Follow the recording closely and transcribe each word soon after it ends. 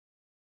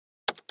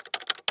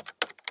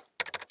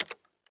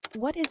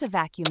What is a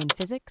vacuum in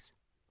physics?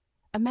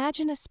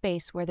 Imagine a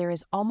space where there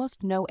is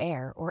almost no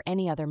air or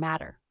any other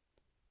matter.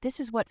 This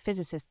is what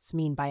physicists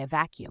mean by a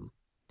vacuum.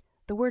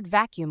 The word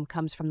vacuum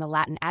comes from the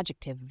Latin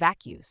adjective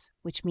vacuus,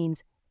 which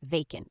means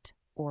vacant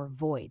or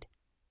void.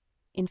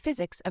 In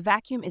physics, a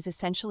vacuum is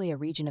essentially a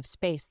region of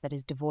space that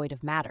is devoid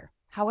of matter.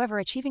 However,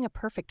 achieving a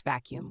perfect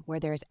vacuum,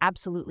 where there is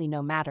absolutely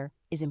no matter,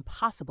 is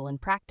impossible in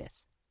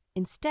practice.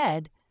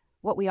 Instead,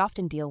 what we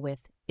often deal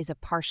with is a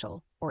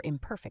partial or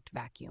imperfect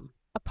vacuum.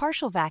 A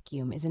partial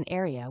vacuum is an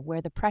area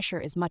where the pressure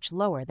is much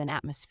lower than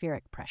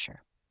atmospheric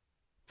pressure.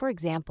 For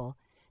example,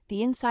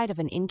 the inside of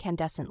an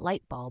incandescent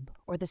light bulb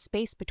or the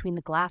space between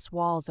the glass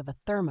walls of a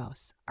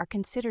thermos are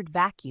considered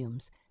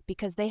vacuums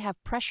because they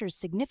have pressures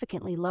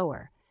significantly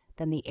lower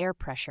than the air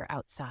pressure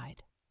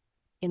outside.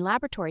 In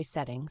laboratory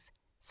settings,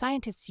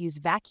 scientists use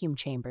vacuum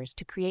chambers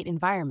to create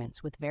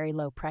environments with very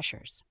low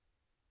pressures.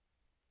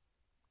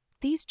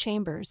 These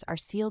chambers are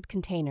sealed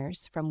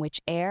containers from which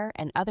air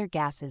and other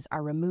gases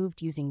are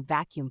removed using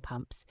vacuum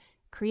pumps,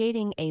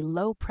 creating a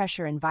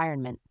low-pressure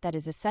environment that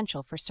is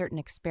essential for certain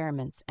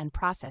experiments and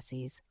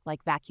processes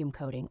like vacuum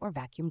coating or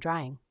vacuum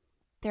drying.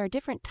 There are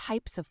different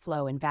types of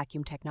flow in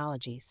vacuum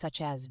technology, such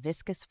as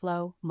viscous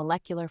flow,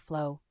 molecular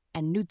flow,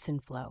 and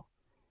Knudsen flow.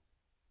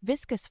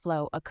 Viscous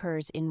flow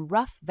occurs in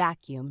rough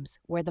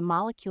vacuums where the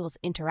molecules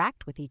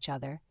interact with each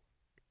other,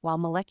 while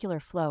molecular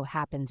flow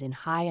happens in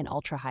high and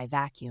ultra-high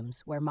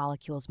vacuums where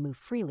molecules move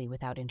freely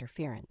without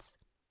interference.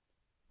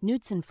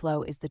 Knudsen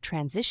flow is the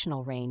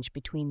transitional range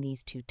between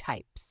these two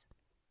types.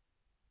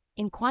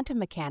 In quantum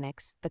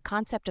mechanics, the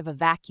concept of a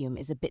vacuum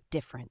is a bit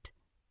different.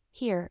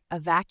 Here, a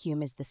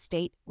vacuum is the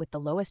state with the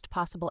lowest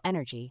possible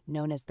energy,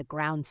 known as the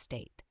ground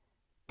state.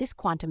 This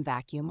quantum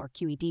vacuum, or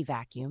QED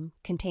vacuum,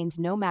 contains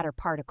no matter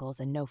particles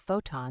and no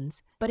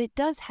photons, but it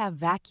does have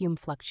vacuum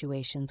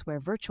fluctuations where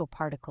virtual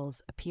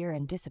particles appear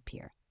and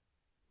disappear.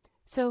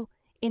 So,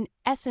 in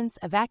essence,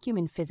 a vacuum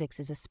in physics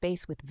is a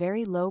space with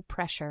very low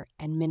pressure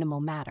and minimal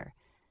matter,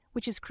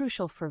 which is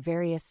crucial for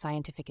various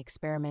scientific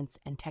experiments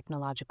and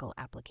technological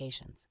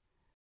applications.